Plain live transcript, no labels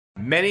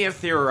Many have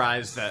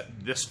theorized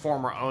that this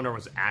former owner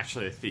was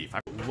actually a thief.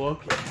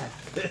 Look at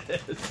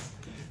this.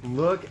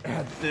 Look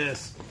at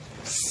this.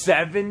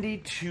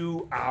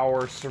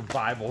 72-hour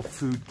survival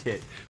food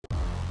kit.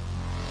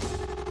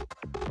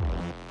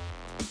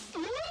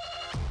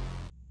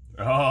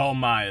 Oh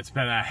my, it's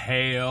been a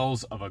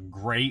hails of a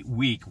great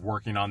week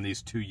working on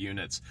these two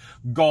units.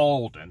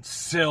 Gold and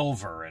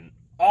silver and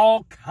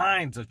all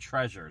kinds of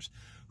treasures.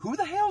 Who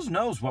the Hales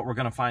knows what we're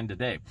going to find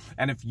today?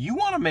 And if you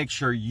want to make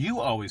sure you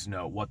always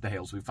know what the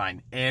Hales we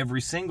find every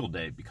single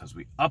day, because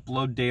we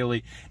upload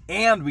daily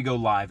and we go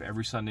live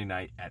every Sunday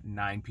night at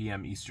 9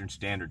 p.m. Eastern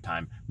Standard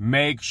Time,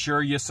 make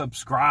sure you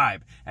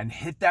subscribe and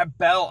hit that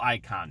bell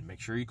icon. Make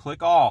sure you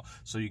click all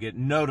so you get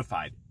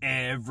notified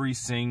every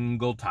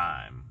single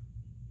time.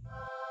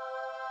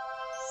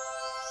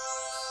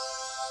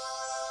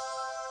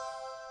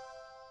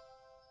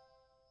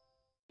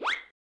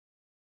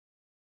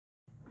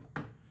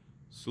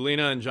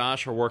 Selena and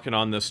Josh are working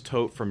on this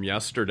tote from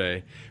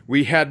yesterday.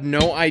 We had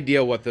no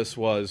idea what this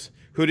was.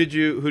 Who did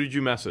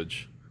you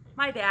message?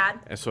 My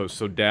dad. And so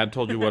Dad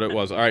told you what it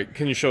was. All right,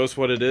 can you show us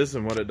what it is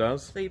and what it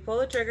does? So you pull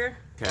the trigger.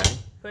 Okay.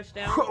 Push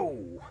down.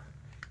 Whoa!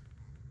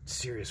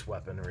 Serious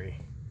weaponry.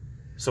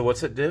 So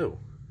what's it do?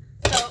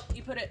 So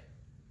you put it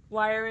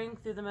wiring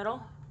through the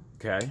middle.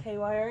 Okay. Hay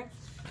wiring.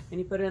 And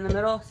you put it in the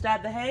middle,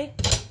 stab the hay,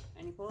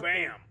 and you pull it.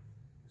 Bam!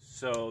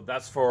 So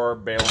that's for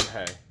baling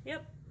hay.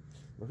 Yep.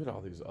 Look at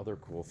all these other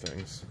cool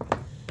things.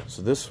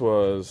 So this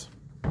was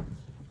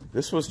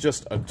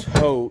just a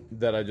tote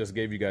that I just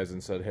gave you guys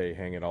and said, hey,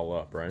 hang it all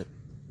up, right?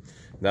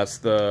 That's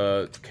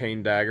the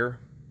cane dagger.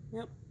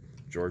 Yep.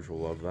 George will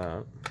love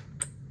that.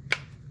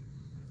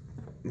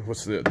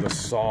 What's the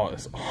saw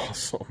is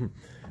awesome.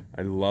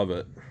 I love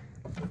it.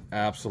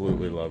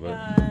 Absolutely love it.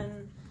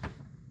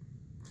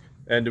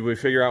 And did we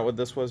figure out what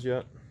this was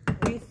yet?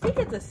 We think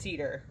it's a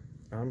cedar.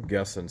 I'm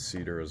guessing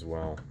cedar as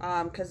well.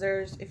 Because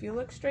if you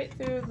look straight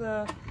through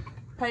the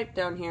pipe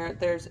down here,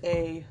 there's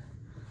a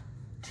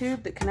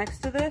tube that connects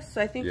to this.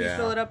 So I think you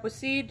fill it up with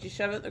seeds, you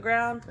shove it in the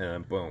ground,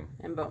 and boom.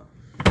 And boom.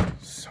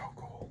 So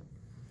cool.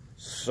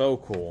 So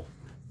cool.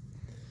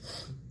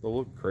 They'll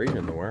look great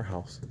in the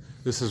warehouse.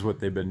 This is what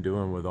they've been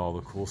doing with all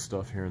the cool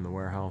stuff here in the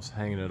warehouse,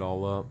 hanging it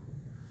all up.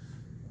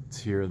 It's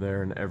here,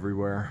 there, and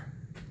everywhere.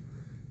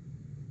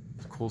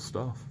 It's cool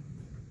stuff.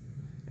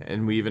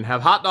 And we even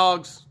have hot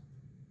dogs.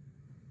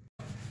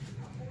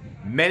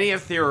 Many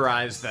have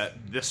theorized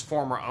that this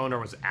former owner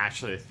was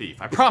actually a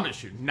thief. I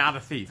promise you, not a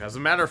thief. As a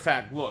matter of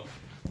fact, look,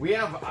 we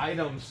have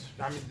items,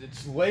 I mean,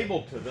 it's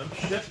labeled to them,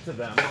 shipped to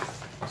them,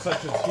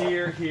 such as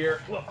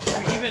here. Look,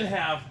 we even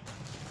have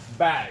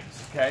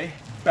bags, okay?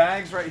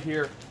 Bags right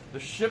here. The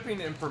shipping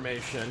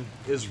information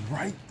is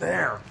right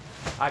there.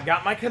 I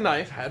got my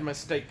knife, I had my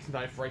steak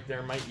knife right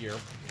there in my ear,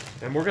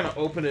 and we're gonna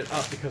open it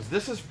up because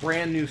this is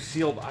brand new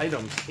sealed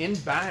items, in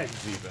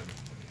bags even.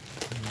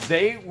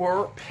 They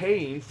were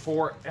paying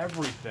for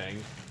everything,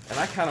 and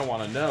I kind of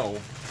want to know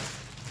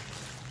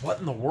what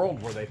in the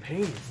world were they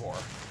paying for.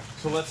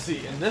 So let's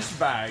see. In this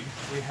bag,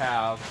 we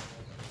have,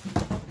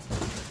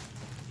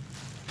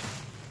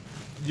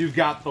 you've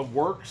got the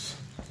Works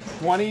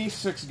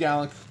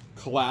 26-gallon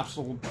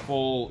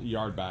collapsible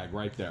yard bag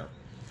right there.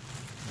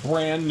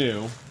 Brand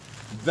new.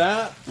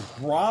 That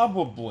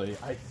probably,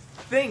 I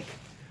think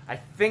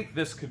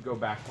this could go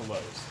back to Lowe's.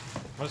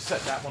 I'm going to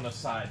set that one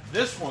aside.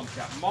 This one's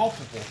got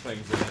multiple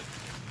things in it.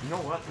 You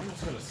know what? I'm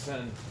just going to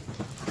send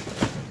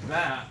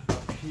that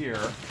up here,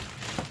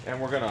 and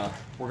we're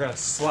gonna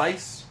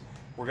slice.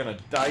 We're gonna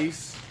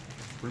dice.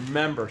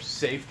 Remember,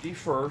 safety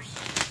first.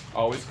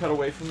 Always cut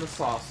away from the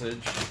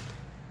sausage.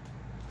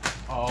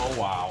 Oh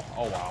wow!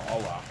 Oh wow! Oh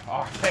wow!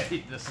 All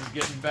right, this is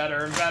getting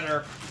better and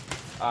better.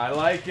 I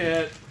like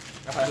it.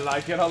 I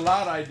like it a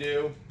lot. I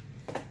do.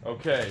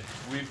 Okay,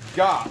 we've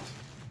got.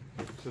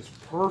 This is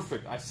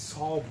perfect. I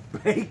saw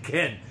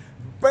bacon.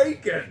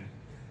 Bacon!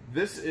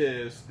 This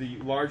is the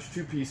large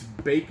two-piece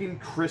bacon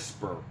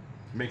crisper.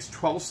 Makes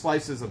 12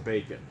 slices of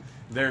bacon.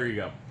 There you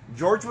go.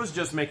 George was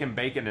just making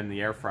bacon in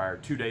the air fryer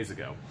 2 days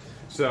ago.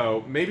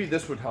 So maybe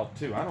this would help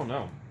too. I don't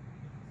know.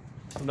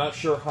 I'm not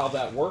sure how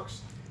that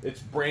works. It's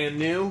brand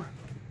new,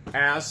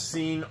 as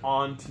seen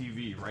on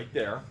TV right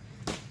there.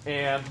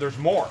 And there's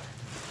more.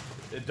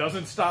 It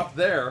doesn't stop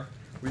there.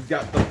 We've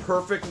got the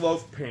perfect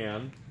loaf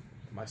pan.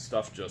 My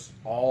stuff just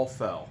all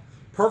fell.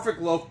 Perfect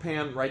loaf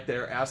pan right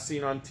there, as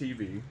seen on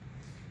TV.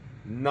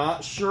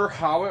 Not sure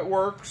how it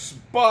works,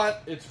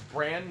 but it's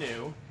brand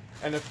new.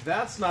 And if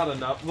that's not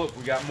enough, look,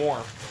 we got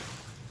more.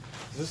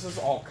 This is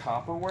all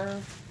copperware.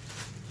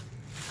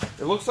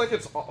 It looks like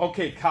it's,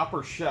 okay,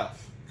 Copper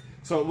Chef.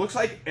 So it looks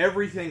like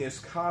everything is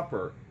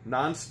copper.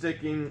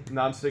 Non-sticking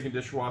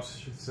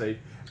dishwasher safe.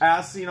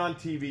 As seen on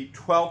TV,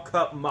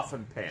 12-cup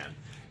muffin pan.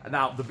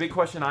 Now, the big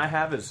question I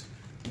have is,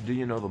 do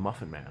you know the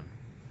Muffin Man?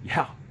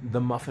 Yeah,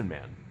 the Muffin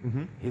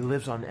Man. He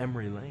lives on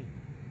Emery Lane.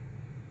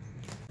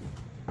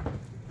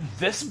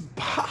 This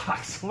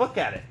box, look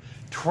at it.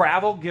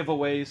 Travel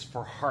giveaways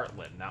for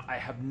Heartland. Now, I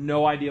have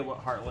no idea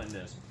what Heartland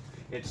is.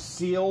 It's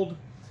sealed.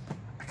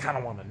 I kind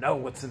of want to know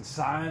what's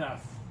inside.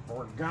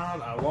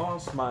 Forgot I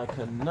lost my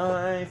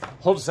knife.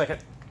 Hold a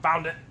second.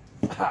 Found it.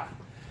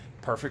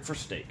 Perfect for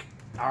steak.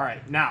 All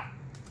right, now,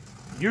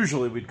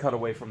 usually we'd cut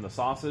away from the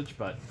sausage,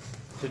 but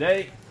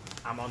today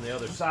I'm on the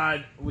other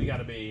side. We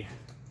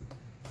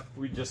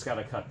just got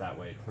to cut that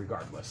way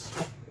regardless.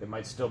 It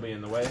might still be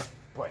in the way.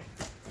 Boy,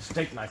 the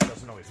steak knife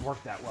doesn't always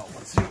work that well.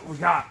 Let's see what we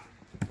got.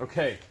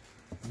 Okay,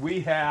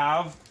 we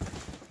have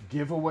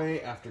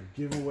giveaway after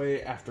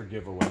giveaway after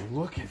giveaway.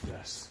 Look at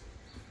this.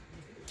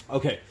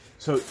 Okay,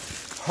 so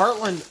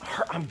Heartland,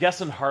 I'm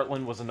guessing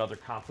Heartland was another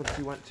conference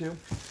you went to,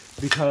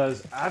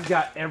 because I've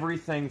got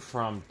everything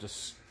from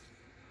just,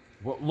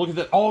 well, look at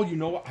that. Oh, you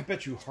know what? I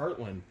bet you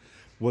Heartland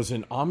was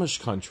in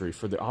Amish country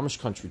for the Amish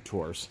country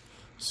tours.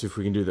 Let's see if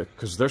we can do that,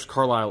 because there's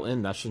Carlisle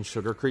Inn, that's in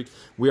Sugar Creek.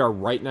 We are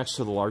right next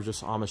to the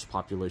largest Amish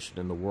population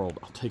in the world.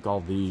 I'll take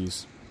all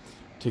these.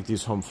 Take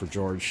these home for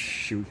George.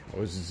 Shoot, I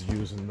was just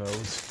using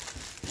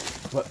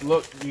those. But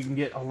look, you can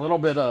get a little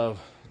bit of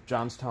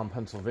Johnstown,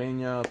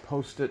 Pennsylvania,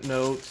 Post-it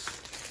notes.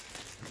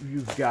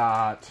 You've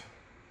got,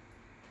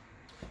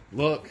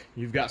 look,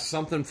 you've got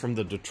something from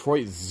the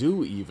Detroit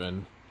Zoo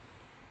even.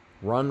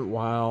 Run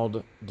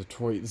Wild,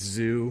 Detroit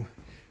Zoo.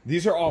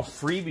 These are all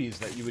freebies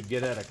that you would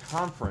get at a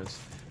conference.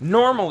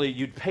 Normally,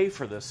 you'd pay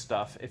for this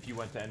stuff if you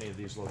went to any of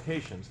these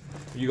locations.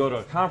 You go to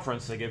a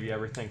conference, they give you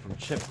everything from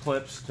chip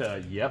clips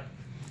to, yep,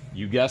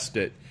 you guessed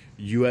it,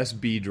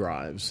 USB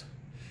drives.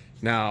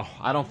 Now,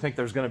 I don't think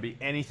there's going to be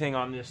anything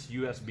on this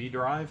USB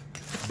drive,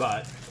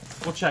 but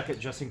we'll check it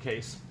just in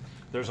case.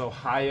 There's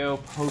Ohio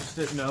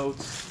Post-it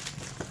notes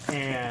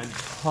and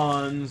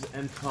tons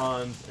and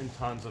tons and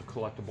tons of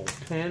collectible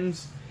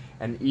pins.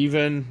 And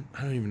even,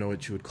 I don't even know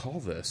what you would call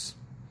this.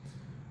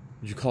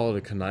 Would you call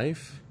it a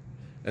knife?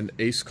 An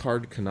ace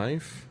card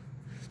knife?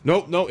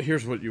 Nope, no,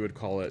 here's what you would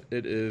call it.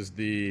 It is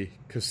the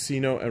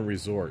Casino and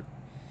Resort.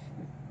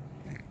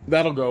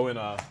 That'll go in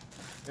a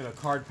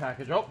card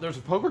package. Oh, there's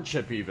a poker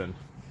chip even.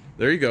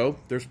 There you go.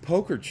 There's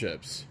poker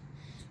chips.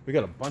 We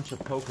got a bunch of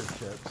poker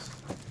chips.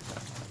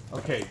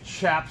 Okay,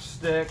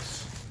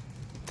 chapsticks,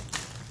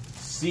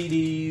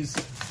 CDs,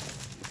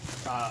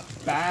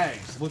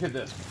 bags. Look at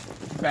this.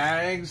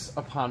 Bags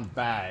upon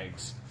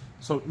bags.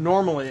 So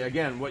normally,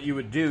 again, what you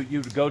would do,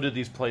 you would go to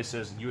these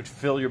places, you would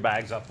fill your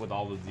bags up with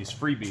all of these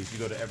freebies. You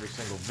go to every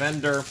single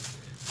vendor.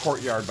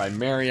 Courtyard by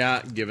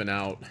Marriott, giving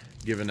out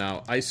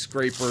ice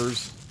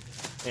scrapers,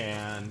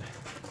 and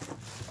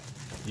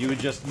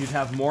you'd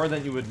have more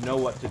than you would know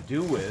what to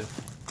do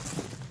with.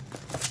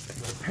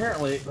 But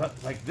apparently,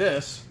 like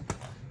this,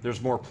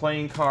 there's more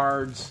playing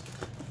cards.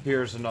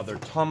 Here's another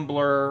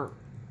tumbler,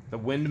 the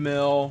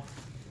windmill.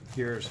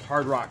 Here's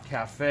Hard Rock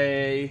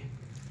Cafe.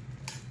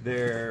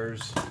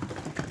 There's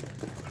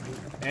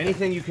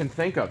anything you can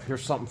think of.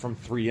 Here's something from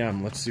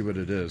 3M. Let's see what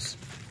it is.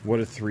 What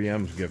did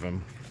 3M's give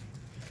him?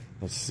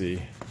 Let's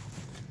see.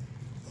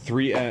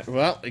 3M,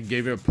 well, it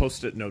gave you a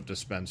Post-it note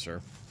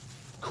dispenser.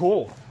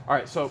 Cool. All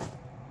right, so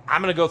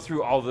I'm going to go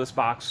through all of this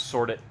box,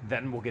 sort it,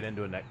 then we'll get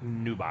into a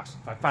new box.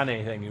 If I find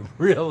anything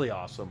really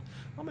awesome,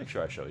 I'll make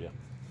sure I show you.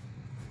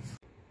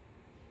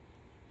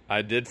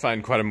 I did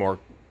find quite a more,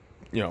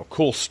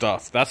 cool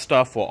stuff. That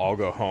stuff will all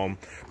go home.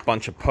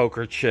 Bunch of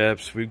poker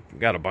chips. We've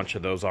got a bunch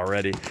of those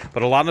already.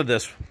 But a lot of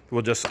this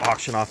we'll just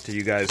auction off to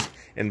you guys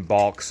in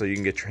bulk so you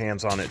can get your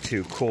hands on it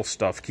too. Cool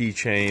stuff,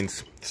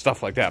 keychains,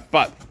 stuff like that.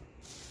 But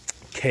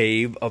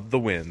Cave of the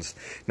Winds.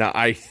 Now,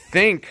 I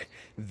think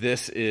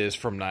this is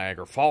from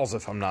Niagara Falls,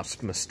 if I'm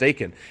not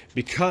mistaken,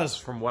 because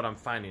from what I'm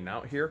finding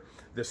out here,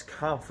 this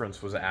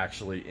conference was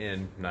actually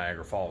in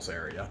Niagara Falls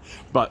area.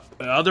 But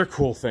the other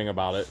cool thing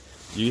about it,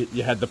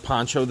 you had the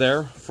poncho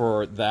there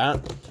for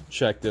that.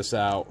 Check this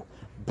out.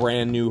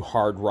 Brand new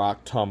Hard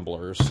Rock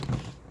tumblers.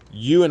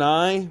 You and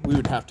I, we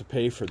would have to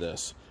pay for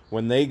this.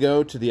 When they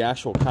go to the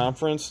actual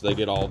conference, they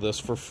get all this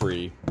for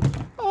free.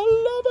 I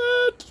love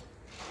it!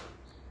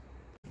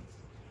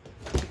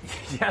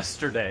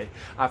 Yesterday,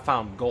 I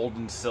found gold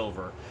and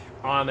silver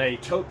on a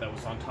tote that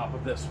was on top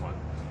of this one.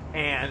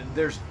 And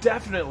there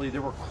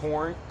were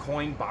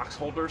coin box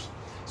holders.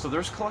 So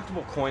there's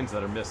collectible coins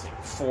that are missing,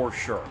 for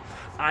sure.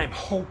 I'm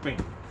hoping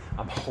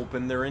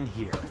they're in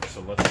here.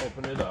 So let's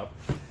open it up.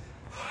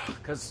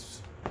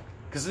 Because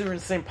they're in the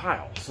same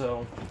pile.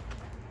 So,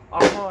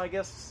 although I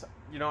guess,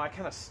 I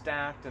kind of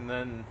stacked and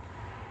then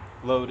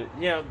loaded.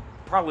 Yeah,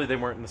 probably they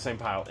weren't in the same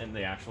pile in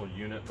the actual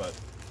unit, but,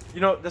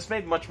 this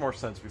made much more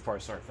sense before I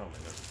started filming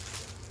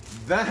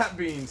it. That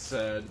being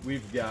said,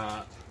 we've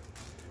got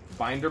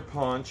binder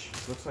punch.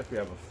 Looks like we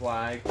have a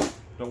flag.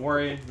 Don't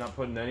worry, not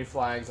putting any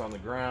flags on the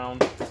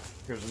ground.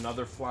 Here's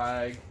another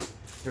flag.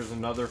 Here's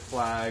another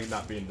flag.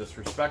 Not being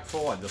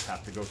disrespectful, I just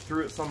have to go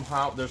through it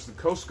somehow. There's the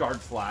Coast Guard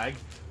flag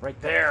right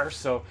there.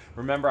 So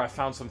remember, I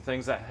found some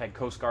things that had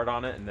Coast Guard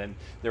on it, and then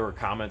there were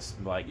comments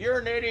like, "You're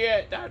an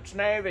idiot, that's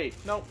Navy."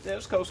 Nope,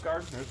 there's Coast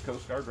Guard. There's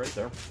Coast Guard right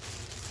there.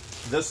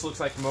 This looks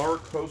like more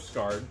Coast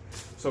Guard.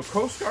 So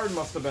Coast Guard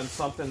must have been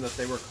something that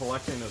they were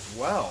collecting as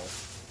well.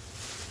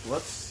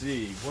 Let's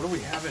see. What do we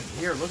have in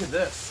here? Look at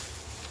this.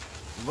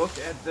 Look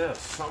at this.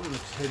 Something's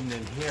hidden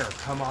in here.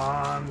 Come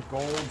on.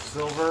 Gold,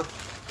 silver.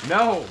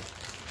 No.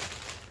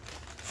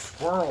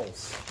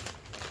 Squirrels.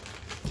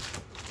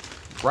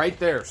 Right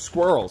there,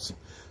 squirrels.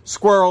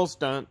 Squirrels,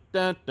 dun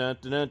dun dun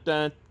dun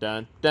dun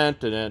dun dun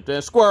dun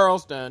dun.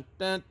 Squirrels, dun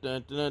dun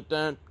dun dun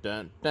dun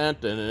dun dun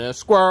dun.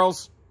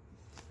 Squirrels.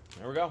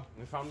 There we go.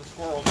 We found the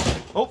squirrels.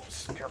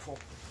 Oops, careful.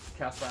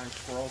 Cast iron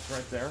squirrels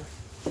right there.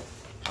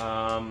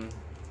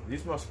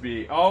 These must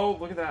be. Oh,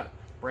 look at that!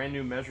 Brand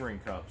new measuring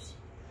cups.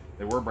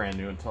 They were brand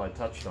new until I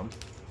touched them.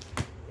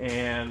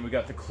 And we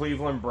got the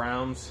Cleveland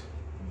Browns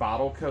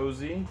bottle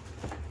cozy.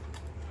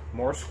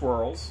 More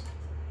squirrels.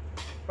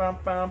 Okay.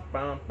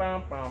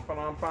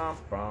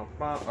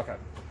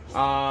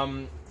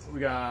 We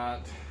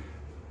got,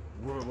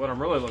 what I'm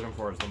really looking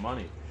for is the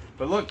money.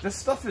 But look, this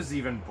stuff is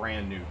even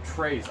brand new.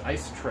 Trays,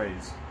 ice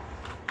trays.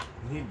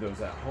 I need those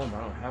at home.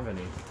 I don't have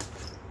any.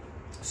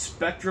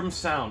 Spectrum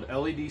Sound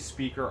LED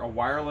speaker, a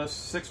wireless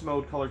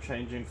 6-mode color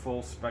changing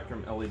full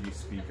spectrum LED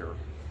speaker.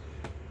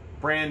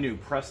 Brand new.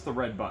 Press the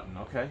red button.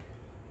 Okay.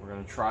 We're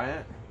going to try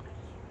it.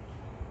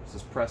 This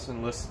is press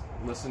and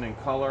listen in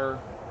color.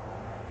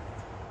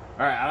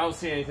 Alright, I don't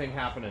see anything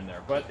happening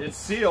there, but it's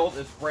sealed,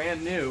 it's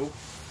brand new.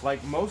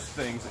 Like most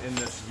things in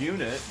this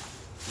unit,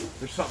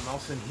 there's something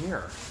else in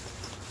here.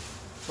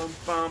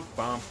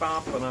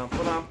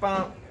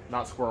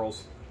 Not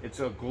squirrels. It's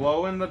a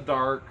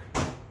glow-in-the-dark,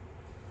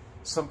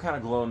 some kind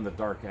of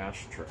glow-in-the-dark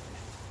ashtray.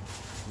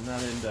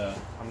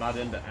 I'm not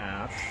into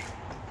ash.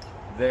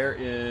 There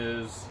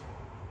is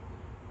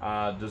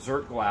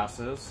dessert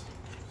glasses,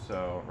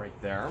 so right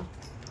there.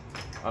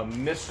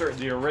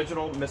 The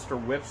original Mr.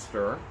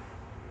 Wooster.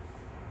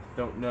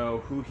 Don't know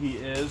who he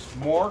is.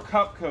 More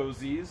cup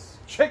cozies.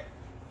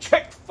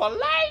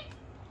 Chick-fil-A!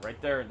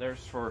 Right there.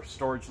 There's for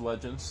Storage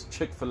Legends.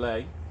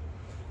 Chick-fil-A.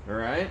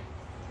 Alright.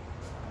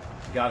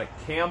 Got a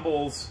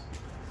Campbell's.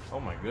 Oh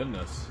my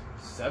goodness.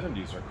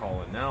 70s are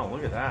calling now.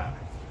 Look at that.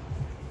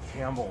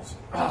 Campbell's.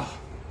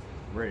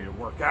 Ready to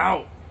work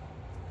out.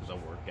 Because I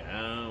work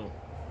out.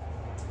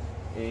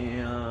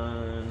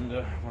 And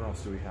what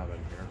else do we have in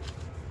here?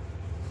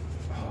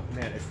 Oh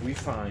man, if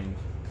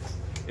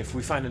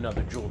we find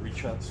another jewelry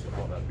chest,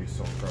 oh, that'd be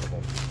so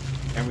incredible.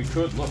 And we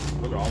could, look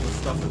at all this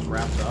stuff that's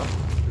wrapped up.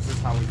 This is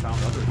how we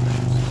found other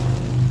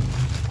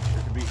things.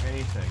 There could be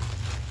anything.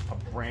 A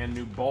brand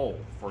new bowl,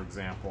 for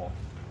example.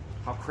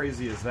 How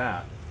crazy is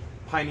that?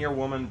 Pioneer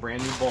Woman,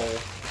 brand new bowl.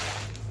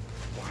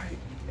 Why?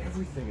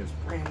 Everything is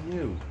brand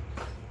new.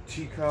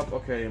 Teacup,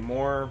 okay,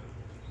 more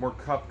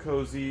cup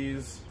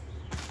cozies.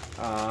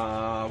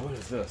 What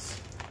is this?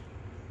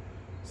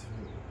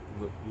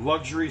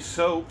 Luxury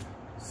soap.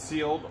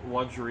 Sealed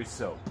luxury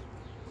soap.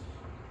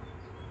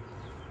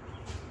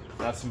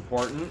 That's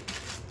important.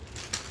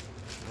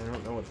 I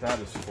don't know what that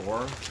is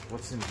for.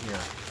 What's in here?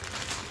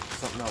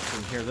 Something else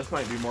in here. This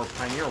might be more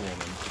Pioneer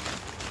Woman.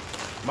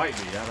 Might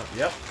be. I don't.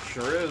 Yep,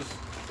 sure is.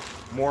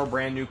 More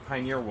brand new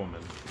Pioneer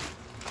Woman.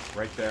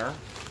 Right there.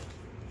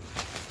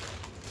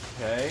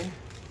 Okay.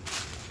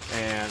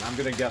 And I'm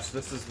gonna guess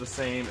this is the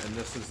same and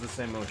this is the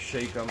same. I'm gonna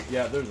shake them.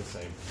 Yeah, they're the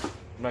same.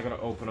 I'm not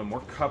gonna open them.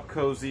 More cup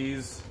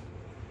cozies.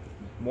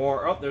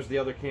 More. Oh, there's the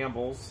other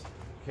Campbell's.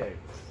 Okay.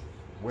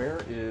 Where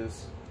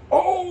is...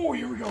 Oh,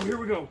 here we go. Here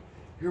we go.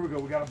 Here we go.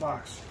 We got a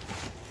box.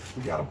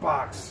 We got a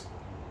box.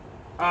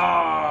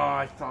 Ah,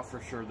 I thought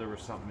for sure there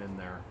was something in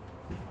there.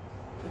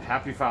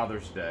 Happy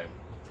Father's Day.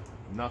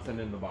 Nothing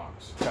in the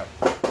box. Okay.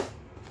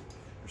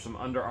 There's some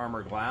Under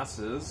Armour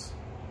glasses.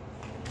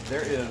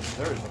 There is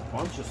a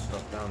bunch of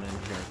stuff down in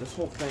here. This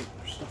whole thing,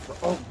 there's stuff for...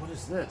 Oh, what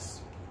is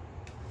this?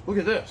 Look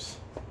at this.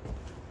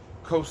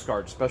 Coast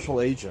Guard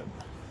Special Agent.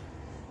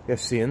 You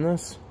guys seeing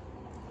this?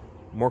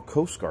 More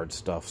Coast Guard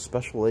stuff.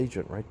 Special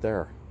Agent right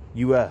there.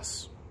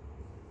 U.S.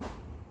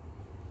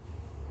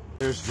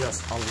 There's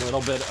just a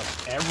little bit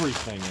of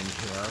everything in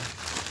here.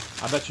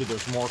 I bet you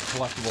there's more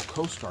collectible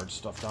Coast Guard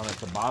stuff down at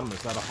the bottom.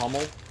 Is that a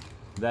Hummel?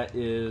 That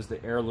is the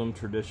heirloom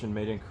tradition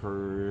made in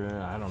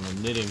Korea. I don't know,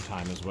 knitting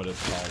time is what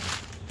it's called.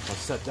 I'll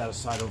set that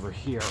aside over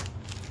here.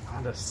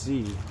 On to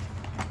see.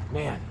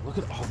 Man, look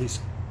at all these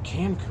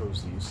can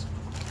cozies.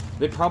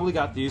 They probably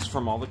got these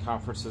from all the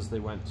conferences they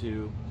went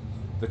to.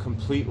 The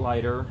complete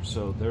lighter,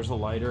 so there's a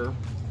lighter.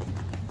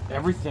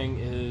 Everything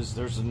is,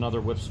 there's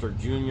another Wooster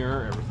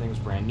Jr., everything's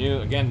brand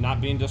new. Again, not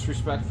being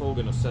disrespectful,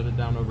 gonna set it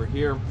down over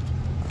here.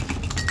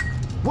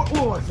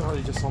 Whoa, I thought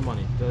I just saw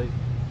money.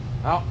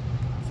 Oh,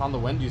 found the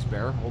Wendy's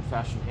bear,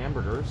 old-fashioned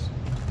hamburgers.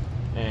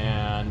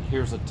 And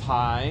here's a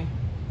tie.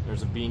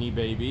 There's a Beanie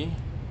Baby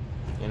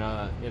in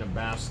a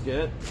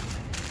basket.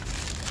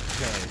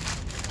 Okay.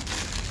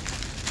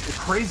 The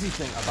crazy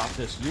thing about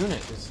this unit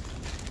is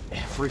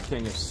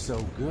everything is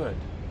so good.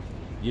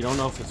 You don't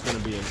know if it's going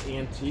to be an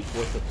antique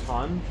worth a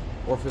ton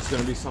or if it's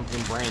going to be something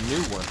brand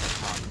new worth a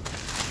ton.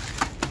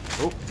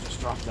 Oh, just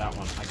dropped that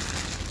one. I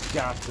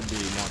got to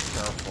be more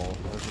careful.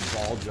 There's a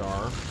ball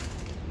jar.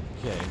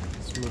 Okay,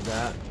 let's move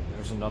that.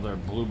 There's another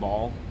blue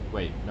ball.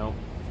 Wait, nope.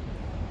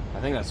 I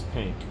think that's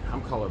pink.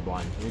 I'm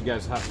colorblind. You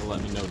guys have to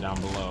let me know down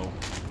below.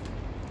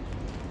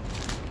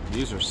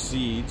 These are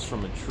seeds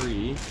from a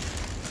tree.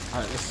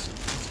 All right, let's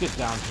get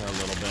down here a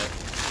little bit.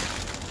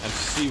 and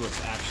see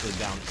what's actually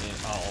down in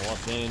all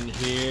up in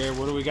here.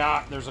 What do we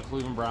got? There's a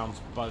Cleveland Browns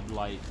Bud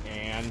Light,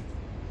 and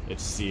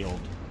it's sealed.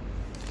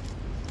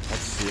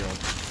 That's sealed.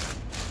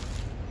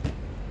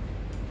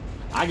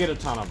 I get a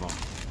ton of them.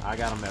 I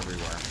got them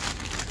everywhere.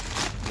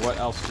 What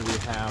else do we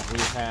have?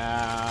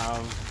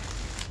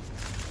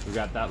 We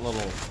got that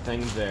little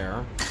thing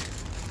there,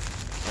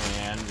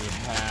 and we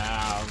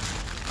have.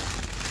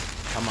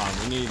 Come on,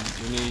 we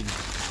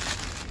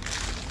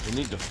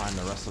need to find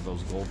the rest of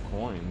those gold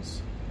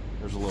coins.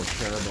 There's a little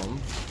cherubim.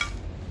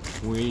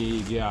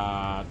 We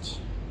got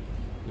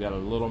a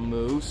little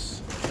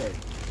moose. Okay,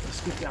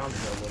 let's get down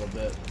here a little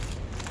bit.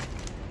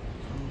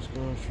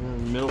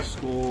 Middle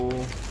school.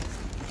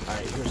 All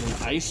right, here's an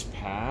ice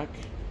pack.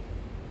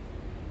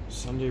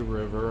 Sunday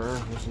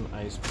River. Here's an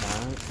ice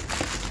pack.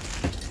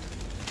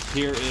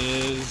 Here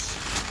is,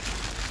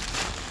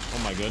 oh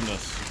my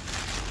goodness,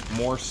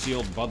 more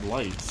sealed Bud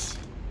Lights.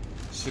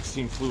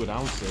 16 fluid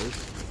ounces.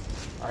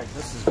 All right,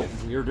 this is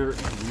getting weirder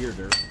and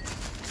weirder.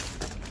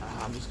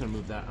 I'm just gonna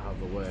move that out of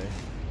the way.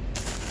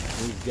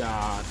 We've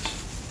got,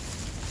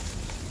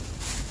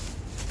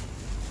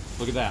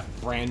 look at that,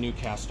 brand new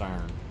cast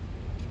iron.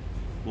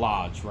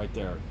 Lodge right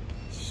there.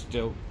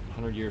 Still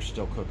 100 years,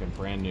 still cooking,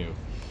 brand new.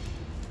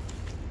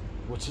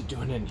 What's it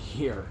doing in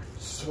here?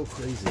 So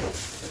crazy.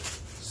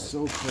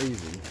 So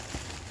crazy.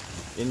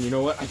 And you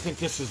know what? I think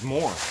this is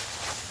more.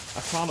 I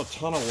found a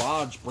ton of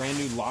Lodge, brand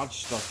new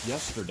Lodge stuff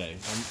yesterday.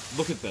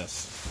 Look at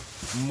this.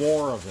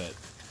 More of it.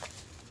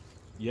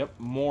 Yep,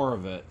 more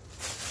of it.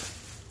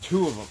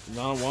 2 of them.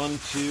 Not 1,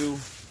 2.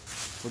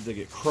 Where'd they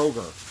get?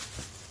 Kroger.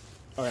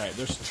 Alright,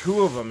 there's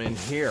 2 of them in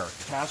here.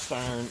 Cast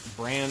iron,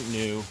 brand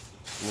new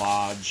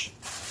Lodge.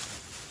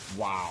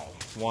 Wow.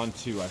 1,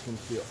 2. I can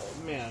feel.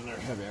 Oh man, they're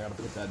heavy. I gotta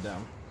put that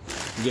down.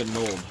 I'm getting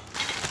old.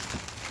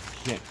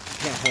 Can't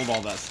hold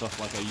all that stuff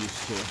like I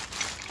used to.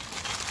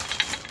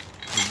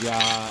 We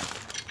got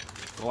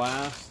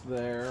glass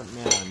there.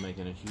 Man, I'm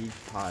making a huge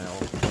pile.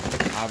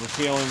 I have a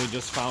feeling we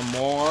just found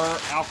more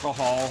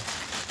alcohol.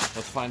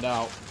 Let's find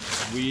out.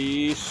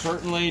 We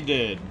certainly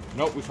did.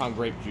 Nope, we found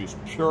grape juice.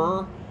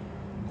 Pure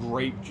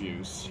grape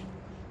juice.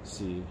 Let's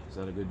see, is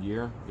that a good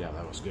year? Yeah,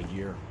 that was a good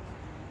year.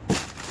 Yep,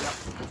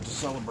 I have to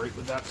celebrate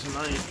with that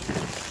tonight.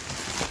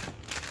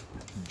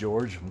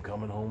 George, I'm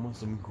coming home with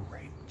some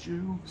grape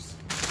juice.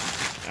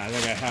 I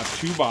think I have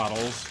 2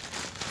 bottles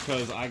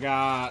because I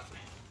got,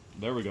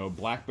 there we go,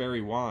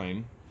 blackberry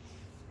wine.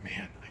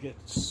 Man, I get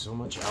so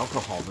much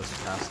alcohol this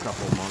past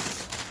couple of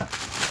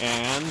months.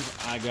 And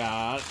I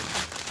got,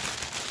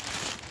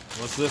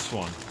 what's this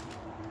one?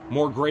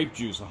 More grape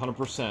juice,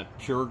 100%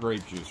 pure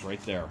grape juice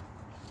right there.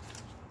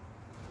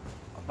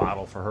 A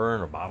bottle for her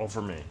and a bottle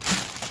for me.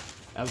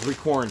 As we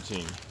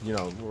quarantine, you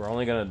know, we're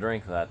only going to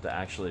drink that to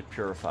actually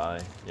purify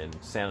and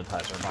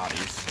sanitize our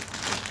bodies.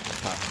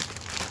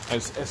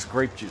 It's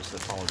grape juice,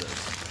 that's all it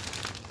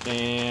is.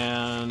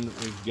 And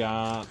we've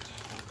got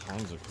all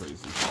kinds of crazy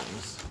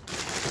things.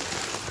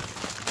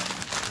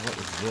 What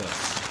is this?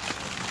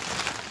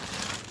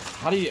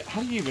 How do you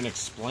even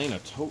explain a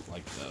tote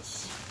like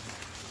this?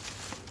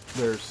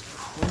 There's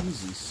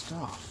crazy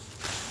stuff.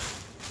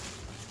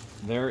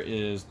 There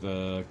is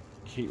the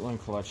Caitlin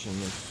collection.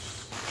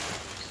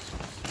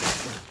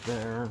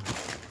 There.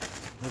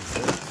 What's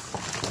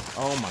this?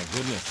 Oh my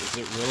goodness, is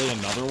it really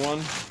another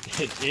one?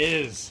 It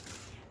is.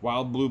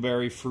 Wild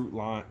blueberry fruit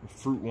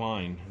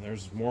wine.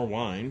 There's more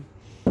wine.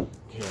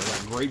 Okay, I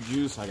got grape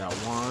juice, I got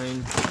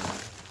wine.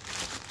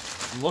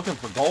 I'm looking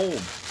for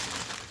gold.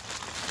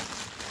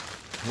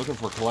 I'm looking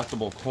for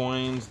collectible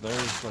coins.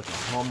 There's like a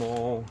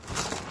Hummel.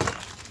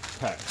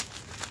 Okay.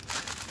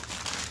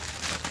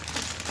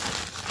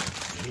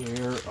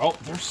 Here, oh,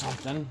 there's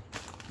something.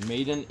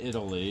 Made in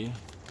Italy.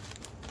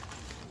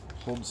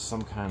 Holds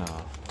some kind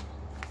of,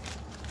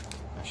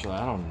 actually,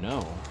 I don't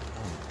know.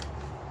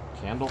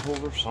 Candle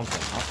holder?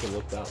 Something. I'll have to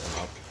look that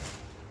one up.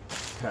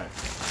 Okay.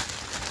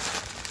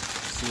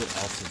 Let's see what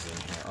else is in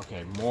here.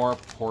 Okay, more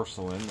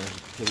porcelain. There's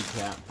a kitty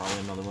cat. Probably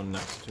another one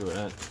next to it.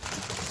 Let's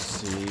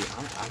see.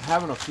 I'm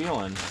having a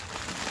feeling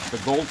the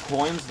gold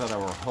coins that I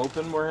were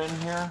hoping were in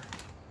here.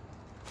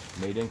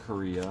 Made in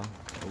Korea.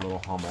 A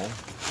little Hummel.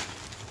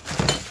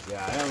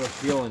 Yeah, I have a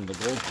feeling the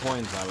gold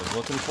coins I was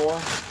looking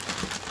for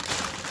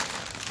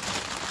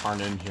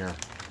aren't in here.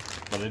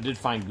 But I did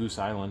find Goose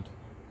Island.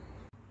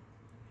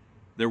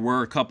 There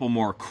were a couple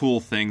more cool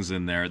things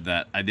in there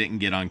that I didn't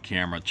get on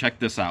camera. Check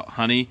this out,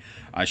 honey.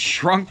 I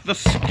shrunk the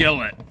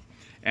skillet.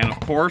 And of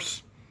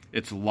course,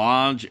 it's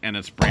Lodge and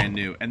it's brand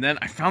new. And then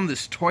I found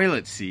this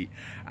toilet seat.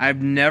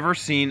 I've never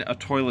seen a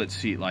toilet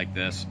seat like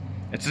this.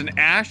 It's an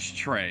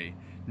ashtray.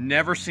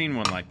 Never seen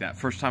one like that.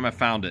 First time I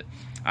found it.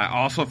 I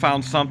also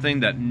found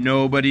something that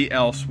nobody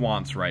else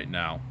wants right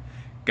now.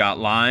 Got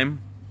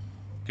lime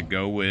to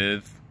go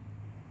with.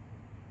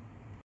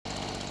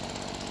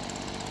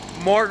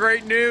 More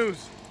great news.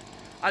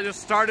 I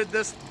just started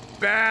this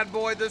bad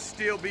boy, this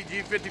Steel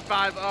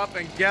BG55 up,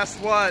 and guess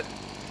what?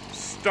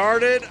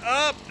 Started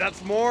up.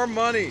 That's more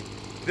money.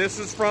 This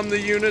is from the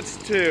units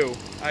too.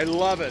 I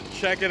love it.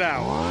 Check it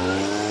out.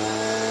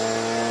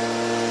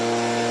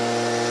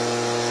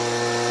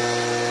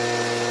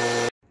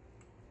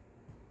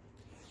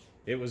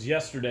 It was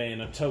yesterday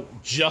in a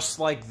tote just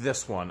like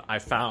this one. I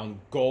found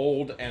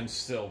gold and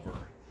silver.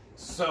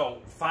 So,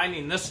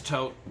 finding this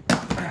tote,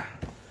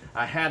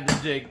 I had to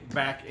dig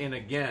back in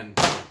again.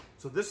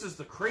 So this is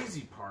the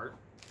crazy part.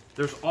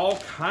 There's all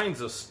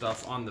kinds of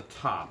stuff on the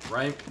top,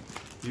 right?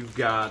 You've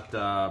got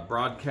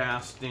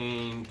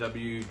broadcasting,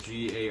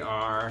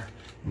 WGAR,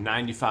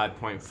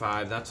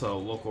 95.5. That's a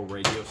local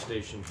radio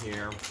station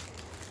here.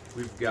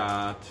 We've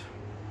got,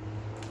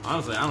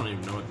 honestly, I don't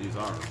even know what these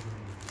are.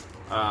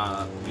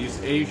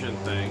 These Asian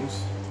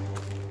things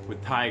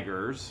with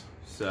tigers.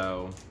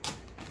 So,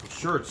 I'm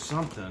sure it's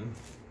something.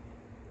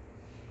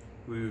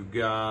 We've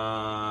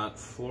got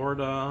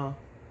Florida.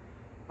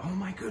 Oh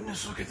my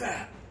goodness, look at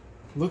that.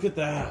 Look at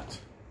that.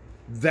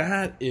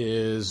 That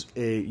is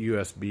a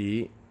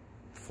USB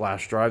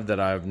flash drive that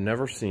I've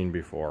never seen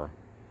before.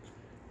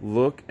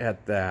 Look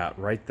at that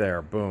right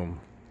there. Boom.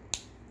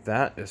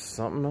 That is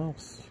something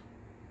else.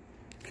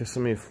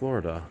 Kissimmee,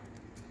 Florida.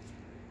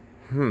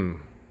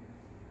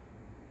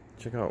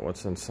 Check out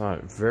what's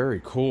inside.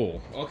 Very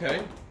cool.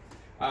 Okay.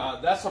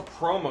 That's a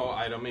promo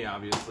item he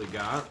obviously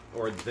got,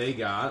 or they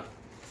got.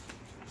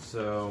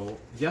 So,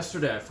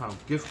 yesterday I found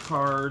gift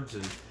cards,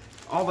 and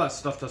all that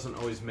stuff doesn't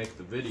always make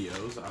the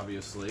videos,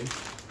 obviously.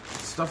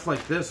 Stuff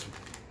like this,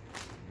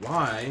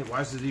 why?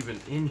 Why is it even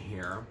in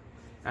here?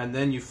 And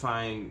then you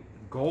find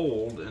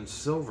gold and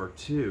silver,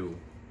 too.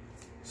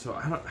 So,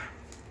 I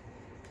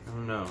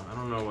don't know. I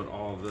don't know what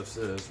all of this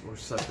is. We'll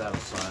set that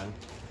aside.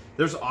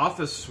 There's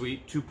Office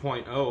Suite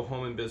 2.0,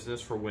 Home and Business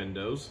for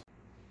Windows.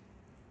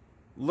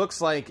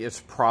 Looks like it's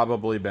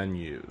probably been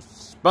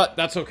used, but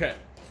that's okay,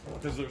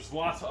 because there's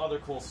lots of other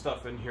cool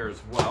stuff in here as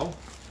well.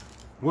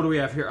 What do we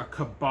have here? A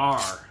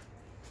Kabar.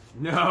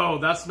 No,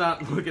 that's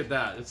not, look at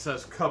that. It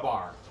says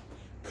Kabar.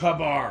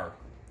 Kabar.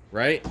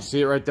 Right?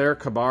 See it right there?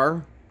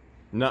 Kabar?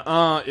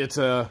 Nuh-uh, it's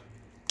a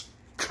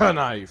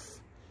knife.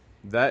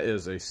 That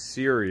is a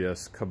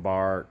serious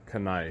Kabar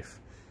knife.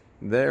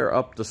 They're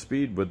up to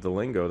speed with the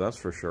lingo, that's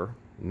for sure.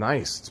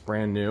 Nice. It's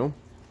brand new.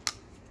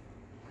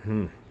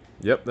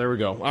 Yep, there we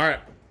go. All right.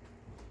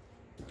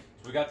 So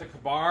we got the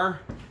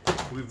Kabar.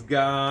 We've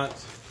got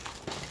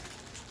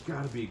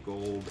to be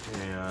gold,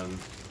 and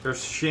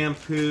there's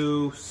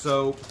shampoo,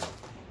 soap.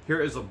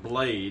 Here is a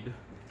blade.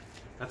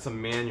 That's a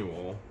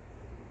manual.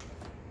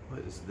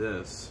 What is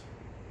this?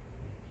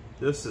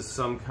 This is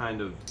some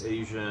kind of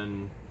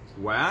Asian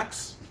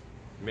wax,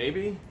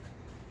 maybe?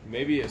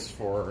 Maybe it's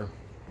for...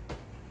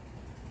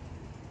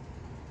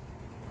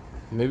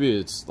 Maybe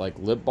it's like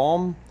lip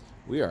balm.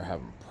 We are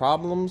having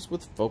problems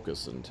with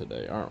focusing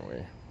today, aren't we?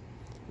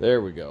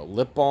 There we go.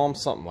 Lip balm,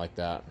 something like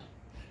that.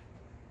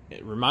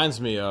 It reminds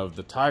me of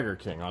The Tiger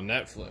King on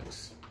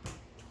Netflix.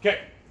 Okay.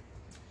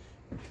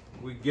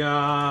 We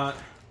got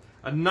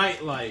a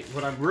nightlight.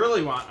 What I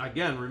really want,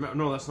 again, remember,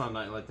 no, that's not a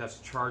nightlight. That's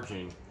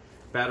charging.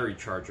 Battery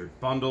charger.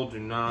 Bundle, do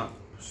not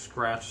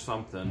scratch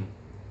something.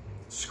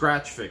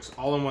 Scratch fix.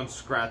 All-in-one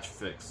scratch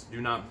fix.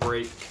 Do not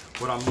break.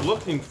 What I'm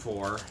looking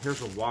for,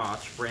 here's a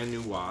watch. Brand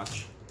new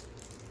watch.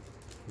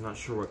 I'm not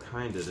sure what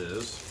kind it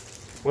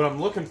is. What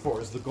I'm looking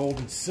for is the gold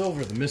and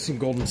silver. The missing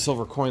gold and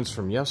silver coins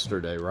from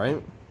yesterday,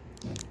 right?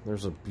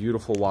 There's a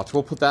beautiful watch.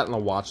 We'll put that in the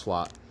watch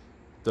lot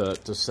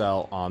to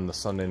sell on the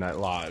Sunday Night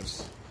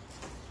Lives.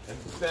 And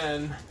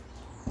then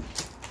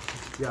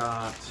we've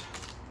got...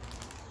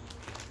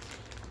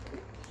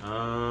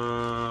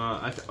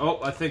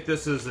 I think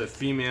this is a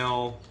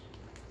female...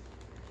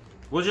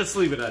 We'll just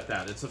leave it at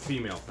that. It's a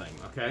female thing,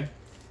 okay?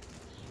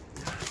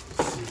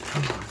 Let's see.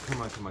 Come on.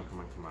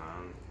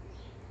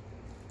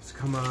 Just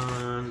come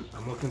on.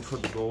 I'm looking for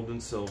the gold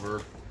and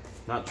silver.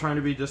 Not trying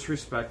to be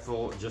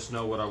disrespectful. Just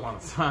know what I want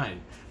to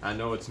find. I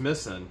know it's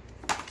missing.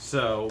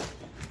 So,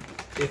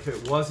 if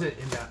it wasn't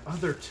in that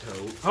other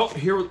tote... Oh,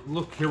 here,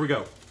 look, here we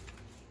go.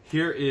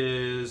 Here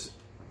is...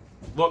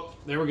 Look,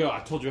 there we go.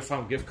 I told you I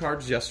found gift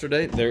cards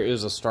yesterday. There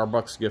is a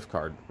Starbucks gift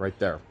card right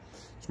there.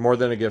 It's more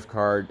than a gift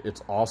card. It's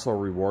also a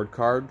reward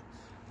card.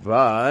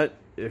 But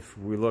if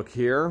we look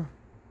here,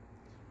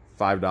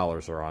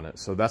 $5 are on it.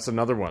 So that's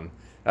another one.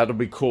 That'll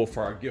be cool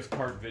for our gift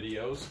card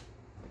videos.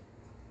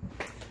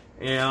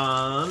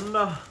 And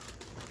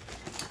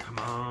come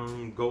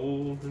on,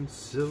 gold and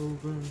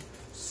silver,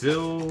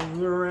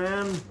 silver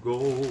and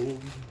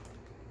gold,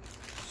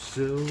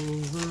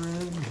 silver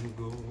and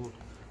gold.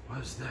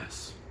 What is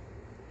this?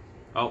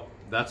 Oh,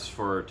 that's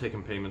for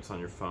taking payments on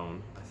your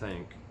phone, I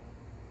think.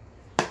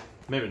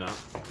 Maybe not.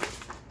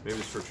 Maybe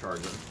it's for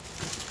charging.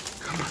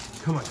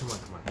 Come on.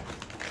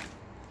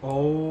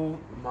 Oh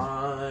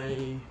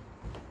my.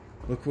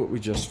 Look what we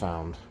just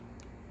found.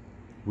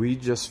 We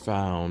just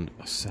found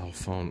a cell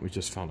phone. We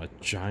just found a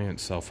giant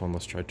cell phone.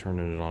 Let's try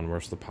turning it on.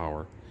 Where's the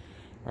power?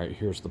 All right,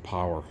 here's the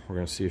power. We're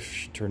going to see if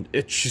she turned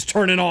it. She's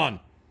turning on.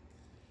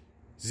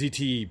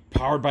 ZTE,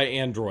 powered by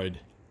Android.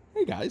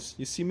 Hey guys,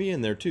 you see me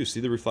in there too. See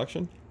the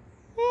reflection?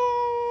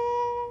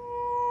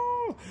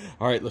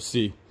 All right, let's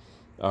see.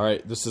 All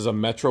right, this is a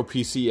Metro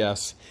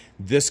PCS.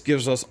 This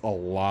gives us a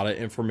lot of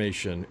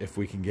information if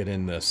we can get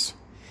in this.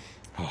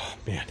 Oh,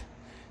 man.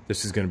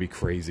 This is going to be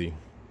crazy.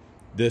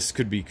 This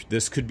could be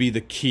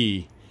the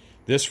key.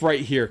 This right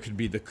here could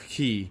be the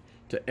key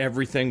to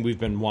everything we've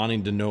been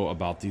wanting to know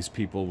about these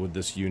people with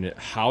this unit.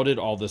 How did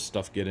all this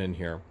stuff get in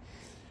here?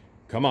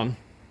 Come on.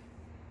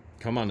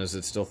 Come on, is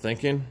it still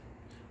thinking?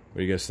 What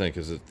do you guys think?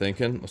 Is it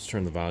thinking? Let's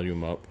turn the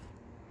volume up.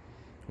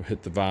 We'll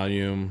hit the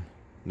volume.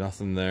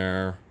 Nothing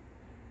there.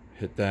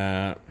 Hit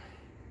that.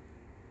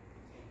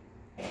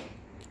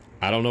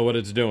 I don't know what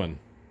it's doing.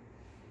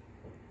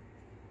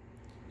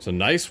 It's a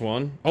nice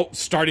one. Oh,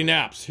 starting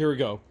apps. Here we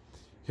go.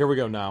 Here we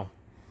go now.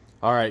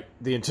 All right,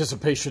 the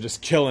anticipation is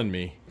killing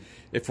me.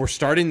 If we're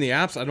starting the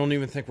apps, I don't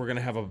even think we're going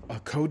to have a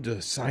code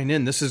to sign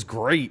in. This is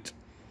great.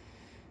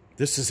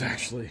 This is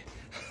actually...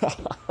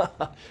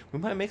 we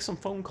might make some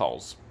phone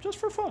calls just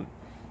for fun.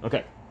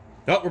 Okay.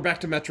 Oh, we're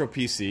back to Metro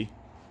PC.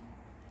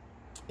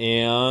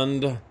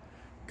 And...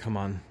 Come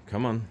on.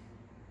 Come on.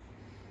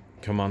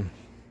 Come on.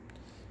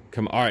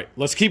 Come on. All right,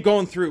 let's keep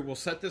going through. We'll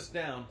set this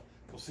down.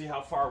 We'll see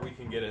how far we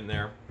can get in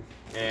there.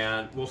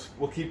 And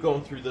we'll keep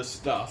going through this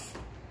stuff.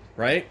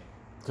 Right?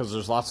 Because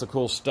there's lots of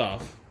cool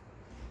stuff.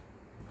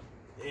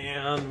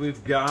 And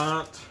we've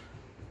got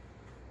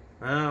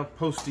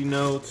Post-it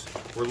notes.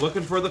 We're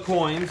looking for the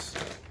coins.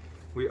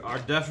 We are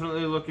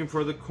definitely looking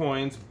for the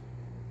coins.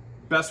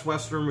 Best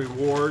Western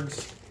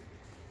rewards.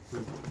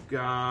 We've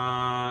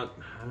got,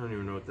 I don't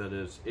even know what that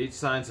is. 8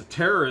 signs of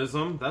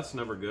terrorism. That's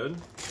never good.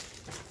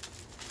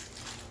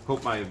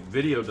 Hope my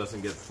video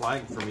doesn't get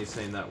flagged for me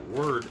saying that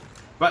word.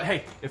 But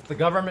hey, if the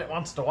government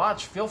wants to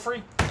watch, feel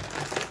free.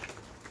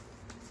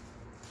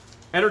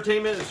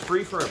 Entertainment is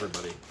free for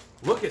everybody.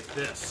 Look at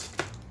this.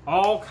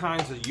 All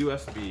kinds of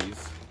USBs.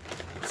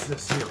 What's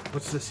this here?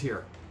 What's this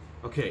here?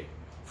 Okay.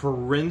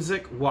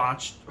 Forensic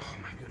Watch. Oh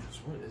my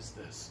goodness, what is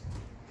this?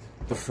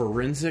 The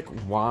Forensic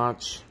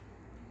Watch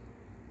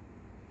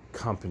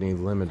Company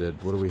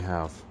Limited. What do we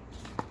have?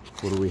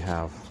 What do we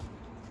have?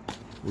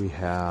 We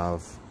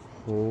have,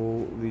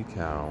 holy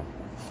cow,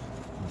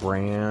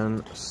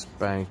 brand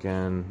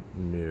spanking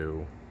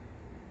new.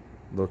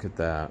 Look at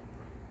that.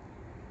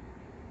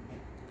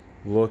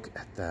 Look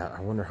at that.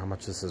 I wonder how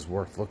much this is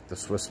worth. Look, the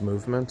Swiss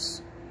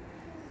movements.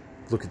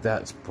 Look at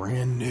that. It's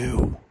brand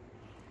new.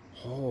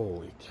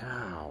 Holy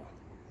cow.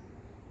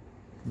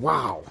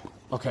 Wow.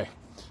 Okay.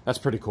 That's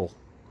pretty cool.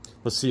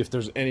 Let's see if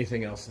there's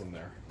anything else in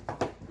there.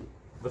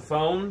 The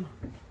phone,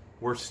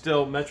 we're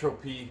still Metro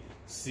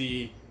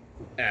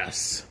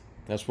PCS.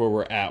 That's where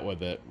we're at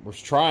with it. We're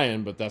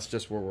trying, but that's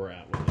just where we're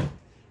at with it.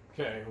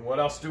 Okay, what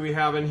else do we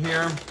have in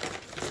here?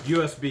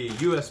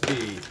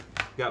 USB.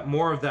 Got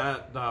more of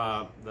that,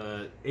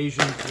 the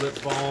Asian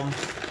lip balm.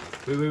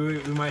 We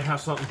might have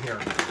something here.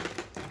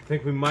 I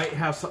think we might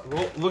have some.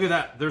 Oh, look at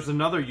that. There's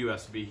another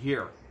USB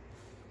here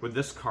with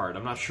this card.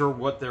 I'm not sure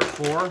what they're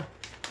for.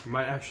 We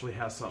might actually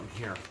have something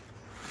here.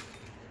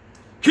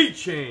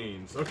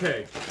 Keychains.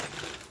 Okay.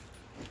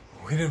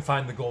 We didn't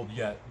find the gold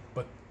yet,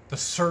 but the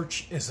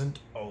search isn't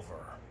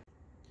over.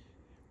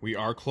 We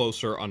are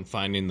closer on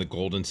finding the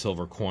gold and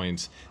silver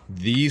coins.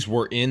 These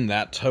were in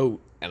that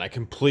tote, and I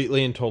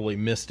completely and totally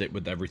missed it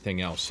with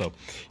everything else. So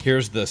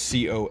here's the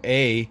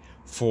COA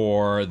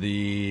for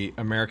the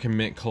American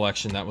Mint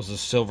collection. That was a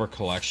silver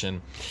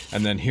collection.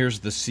 And then here's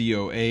the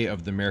COA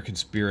of the American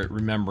Spirit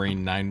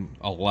Remembering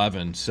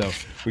 9/11. So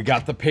we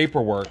got the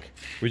paperwork.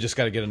 We just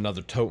got to get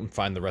another tote and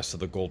find the rest of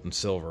the gold and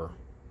silver.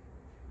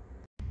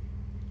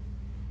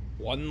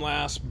 One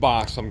last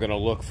box. I'm going to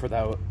look for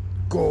that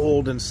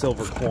gold and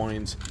silver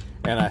coins.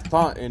 And I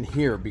thought in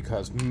here,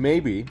 because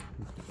maybe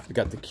we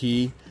got the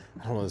key.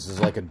 I don't know, this is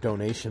like a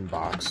donation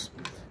box.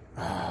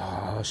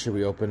 Should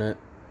we open it?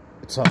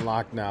 It's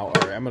unlocked now. All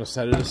right, I'm going to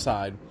set it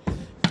aside.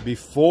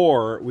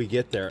 Before we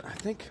get there, I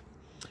think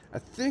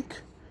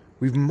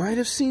we might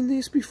have seen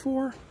these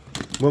before.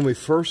 When we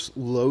first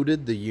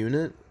loaded the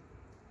unit.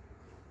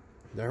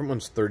 That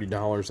one's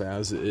 $30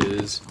 as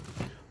is.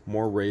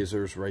 More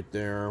razors right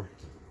there.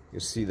 You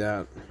see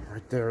that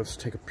right there? Let's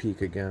take a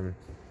peek again.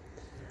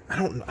 I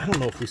don't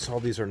know if we saw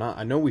these or not.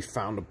 I know we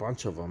found a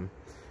bunch of them.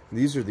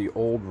 These are the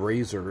old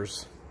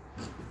razors.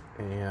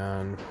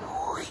 And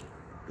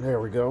there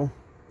we go.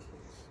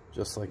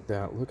 Just like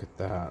that. Look at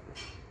that.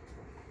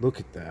 Look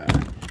at that.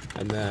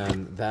 And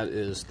then that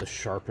is the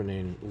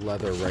sharpening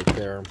leather right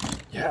there.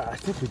 Yeah, I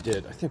think we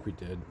did. I think we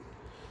did.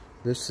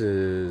 This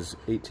is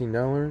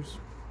 $18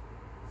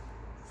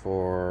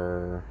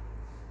 for,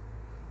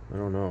 I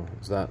don't know.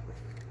 Is that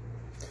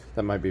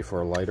might be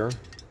for a lighter.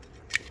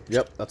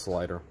 Yep, that's a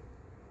lighter.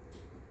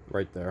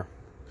 Right there.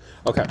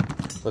 Okay,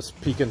 let's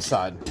peek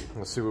inside.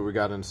 Let's see what we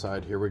got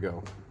inside. Here we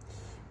go.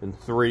 In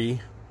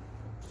 3,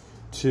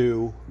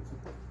 2,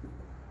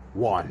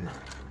 1.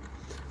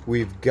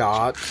 We've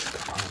got,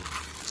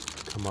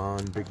 come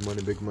on, big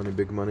money, big money,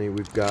 big money.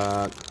 We've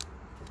got,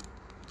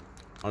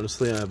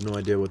 honestly, I have no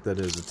idea what that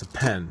is. It's a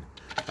pen.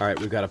 All right,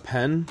 we've got a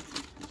pen.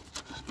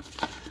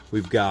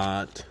 We've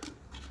got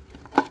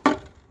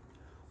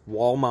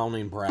wall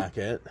mounting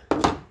bracket.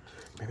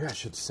 Maybe I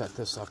should set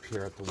this up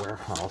here at the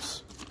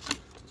warehouse.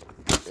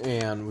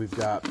 And we've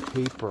got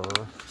paper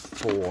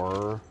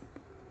for,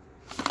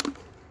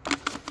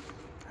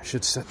 I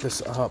should set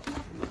this up.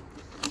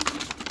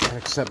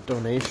 accept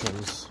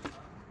donations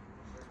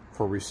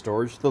for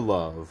Restorage the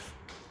Love.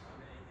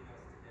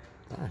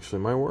 That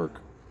actually might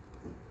work.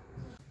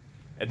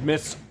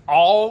 Amidst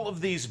all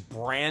of these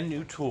brand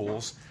new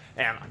tools,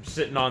 and I'm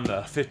sitting on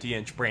the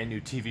 50-inch brand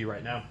new TV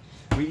right now,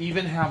 we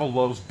even have a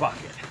Lowe's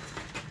bucket.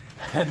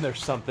 And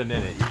there's something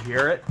in it. You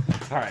hear it?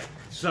 All right,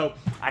 so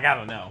I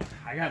gotta know.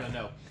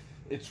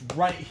 It's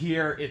right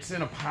here. It's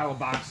in a pile of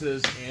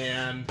boxes,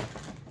 and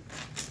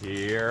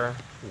here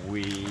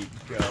we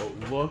go.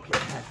 Look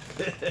at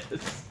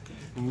this.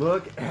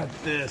 Look at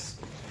this.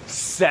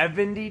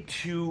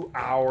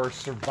 72-hour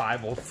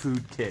survival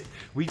food kit.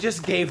 We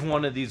just gave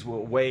one of these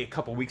away a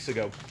couple weeks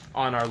ago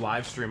on our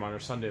live stream, on our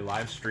Sunday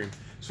live stream.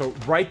 So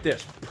write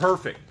this.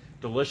 Perfect.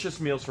 Delicious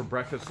meals for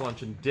breakfast,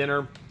 lunch, and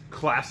dinner.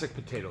 Classic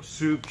potato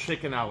soup,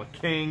 chicken a la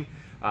king,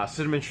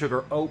 cinnamon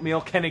sugar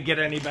oatmeal. Can it get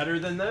any better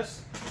than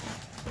this?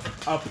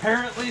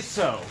 Apparently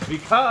so,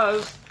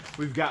 because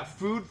we've got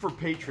food for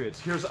patriots.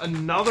 Here's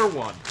another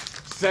one.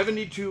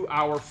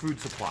 72-hour food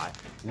supply.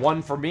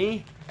 One for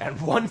me and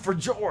one for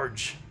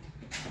George.